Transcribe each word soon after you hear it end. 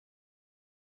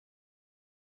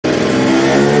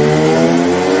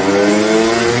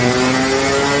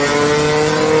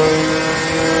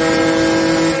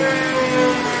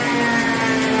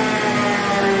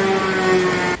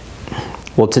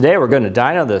Well, today we're going to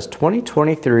dyno this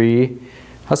 2023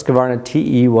 Husqvarna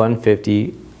TE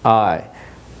 150i.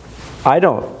 I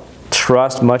don't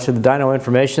trust much of the dyno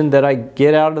information that I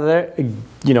get out of there,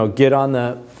 get on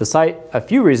the site. A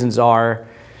few reasons are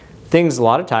things a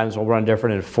lot of times will run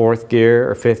different in 4th gear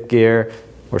or 5th gear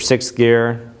or 6th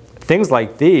gear. Things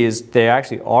like these, they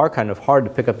actually are kind of hard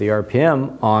to pick up the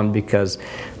RPM on because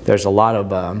there's a lot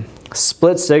of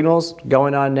split signals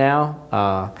going on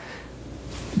now.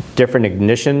 Different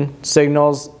ignition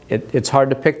signals. It's hard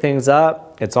to pick things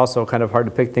up. It's also kind of hard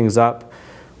to pick things up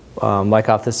like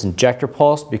off this injector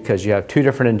pulse because you have two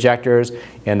different injectors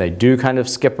and they do kind of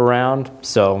skip around.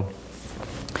 So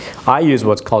I use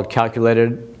what's called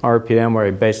calculated RPM, where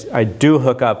I do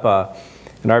hook up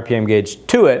an RPM gauge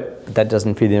to it, but that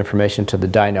doesn't feed the information to the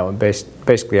dyno. And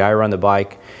basically I run the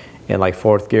bike in like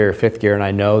 4th gear or 5th gear, and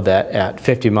I know that at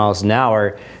 50 miles an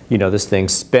hour, this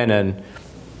thing's spinning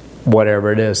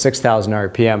whatever it is, 6,000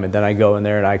 RPM, and then I go in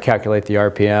there and I calculate the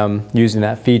RPM using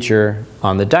that feature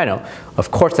on the dyno. Of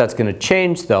course that's going to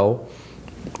change though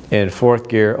in 4th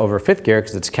gear over 5th gear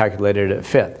because it's calculated at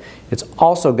 5th. It's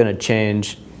also going to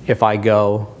change if I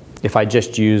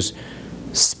just use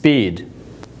speed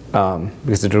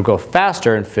because it'll go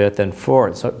faster in 5th than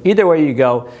 4th. So either way you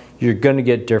go, you're going to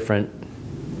get different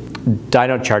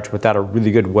dyno charts without a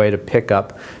really good way to pick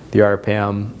up the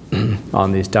RPM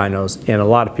on these dynos, and a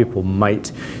lot of people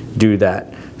might do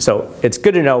that. So it's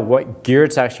good to know what gear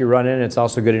it's actually running. It's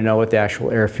also good to know what the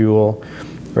actual air-fuel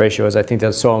ratio is. I think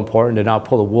that's so important to not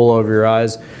pull the wool over your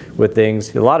eyes with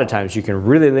things. A lot of times you can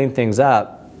really lean things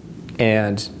up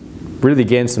and really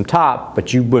gain some top,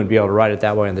 but you wouldn't be able to ride it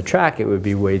that way on the track. It would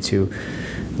be way too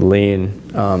lean.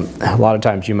 A lot of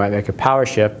times you might make a power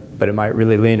shift, but it might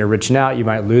really lean or richen out. You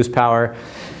might lose power.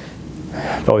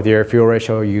 But with the air-fuel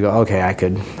ratio, you go, okay, I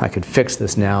could fix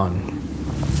this now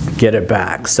and get it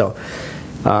back. So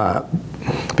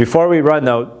before we run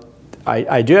though,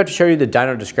 I do have to show you the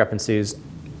dyno discrepancies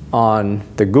on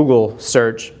the Google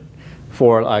search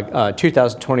for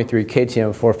 2023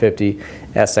 KTM 450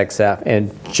 SXF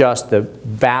and just the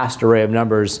vast array of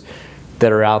numbers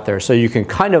that are out there. So you can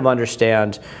kind of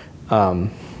understand,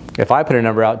 if I put a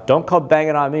number out, don't come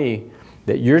banging on me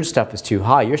that your stuff is too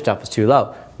high, your stuff is too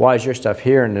low. Why is your stuff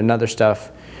here and another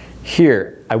stuff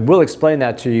here? I will explain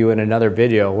that to you in another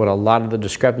video, what a lot of the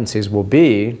discrepancies will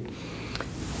be,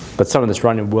 but some of this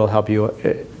running will help you,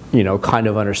 kind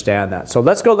of understand that. So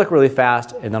let's go look really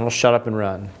fast and then I'll shut up and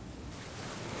run.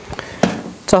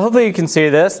 So hopefully you can see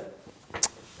this.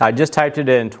 I just typed it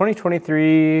in,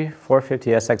 2023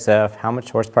 450 SXF, how much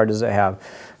horsepower does it have?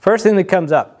 First thing that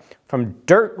comes up, from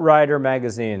Dirt Rider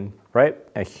magazine, right?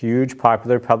 A huge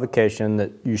popular publication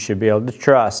that you should be able to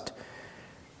trust.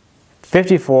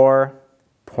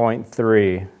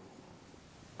 54.3.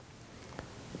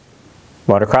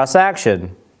 Motocross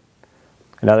Action,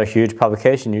 another huge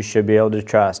publication you should be able to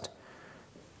trust.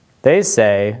 They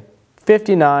say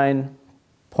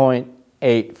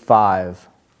 59.85.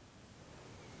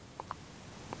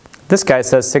 This guy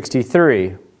says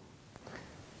 63.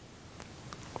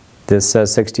 This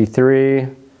says 63,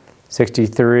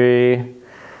 63.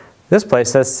 This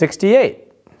place says 68.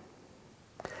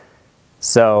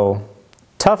 So,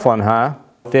 tough one, huh?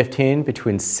 15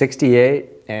 between 68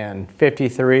 and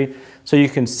 53. So you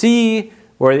can see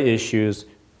where the issues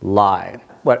lie.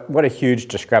 What a huge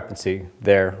discrepancy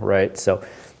there, right? So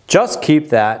just keep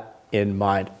that in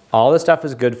mind. All this stuff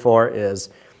is good for is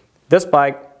this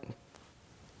bike,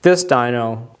 this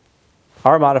dyno,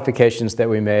 our modifications that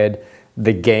we made,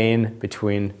 the gain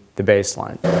between the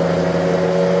baseline.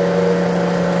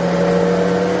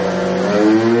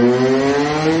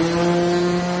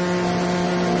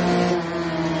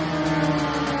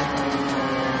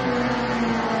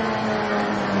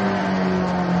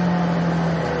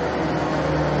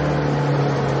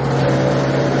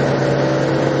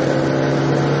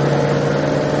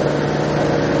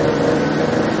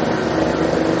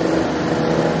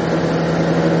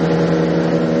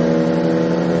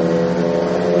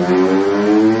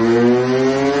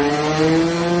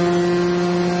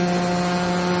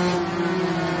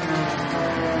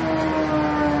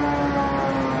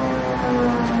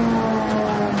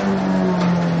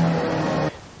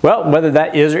 Well, whether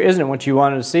that is or isn't what you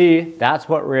wanted to see, that's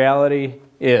what reality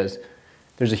is.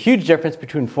 There's a huge difference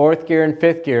between 4th gear and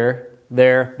 5th gear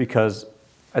there because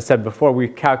I said before we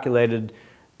calculated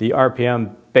the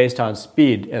RPM based on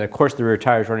speed, and of course the rear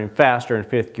tire is running faster in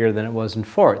 5th gear than it was in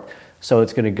 4th, so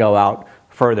it's going to go out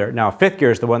further. Now 5th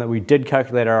gear is the one that we did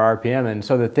calculate our RPM in,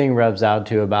 so the thing revs out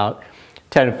to about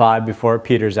 10.5 before it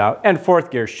peters out, and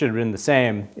 4th gear should have been the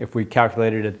same if we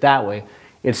calculated it that way.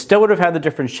 It still would have had the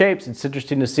different shapes. It's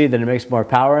interesting to see that it makes more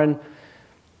power in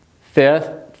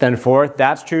fifth than fourth.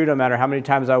 That's true no matter how many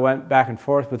times I went back and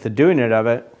forth with the doing it of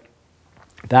it.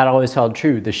 That always held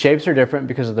true. The shapes are different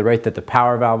because of the rate that the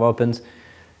power valve opens.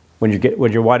 When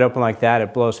you're wide open like that,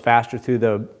 it blows faster through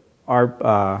the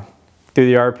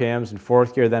RPMs in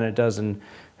fourth gear than it does in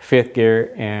fifth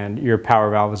gear, and your power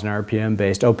valve is an RPM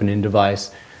based opening device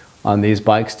on these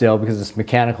bikes still because it's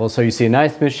mechanical. So you see a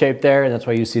nice smooth shape there, and that's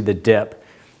why you see the dip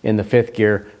in the fifth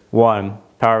gear one.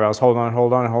 Power valves hold on,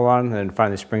 hold on, hold on, and then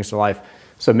finally springs to life.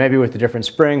 So maybe with the different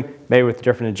spring, maybe with the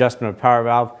different adjustment of power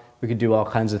valve, we could do all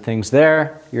kinds of things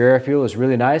there. Your air fuel is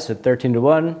really nice at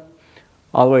 13:1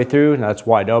 all the way through, and that's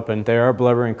wide open. They are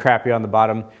blubbering crappy on the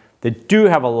bottom. They do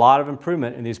have a lot of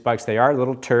improvement in these bikes. They are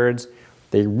little turds.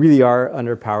 They really are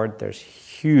underpowered. There's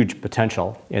huge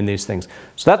potential in these things.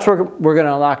 So that's what we're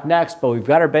gonna unlock next, but we've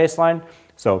got our baseline.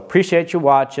 So appreciate you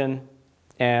watching,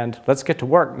 and let's get to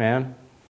work, man.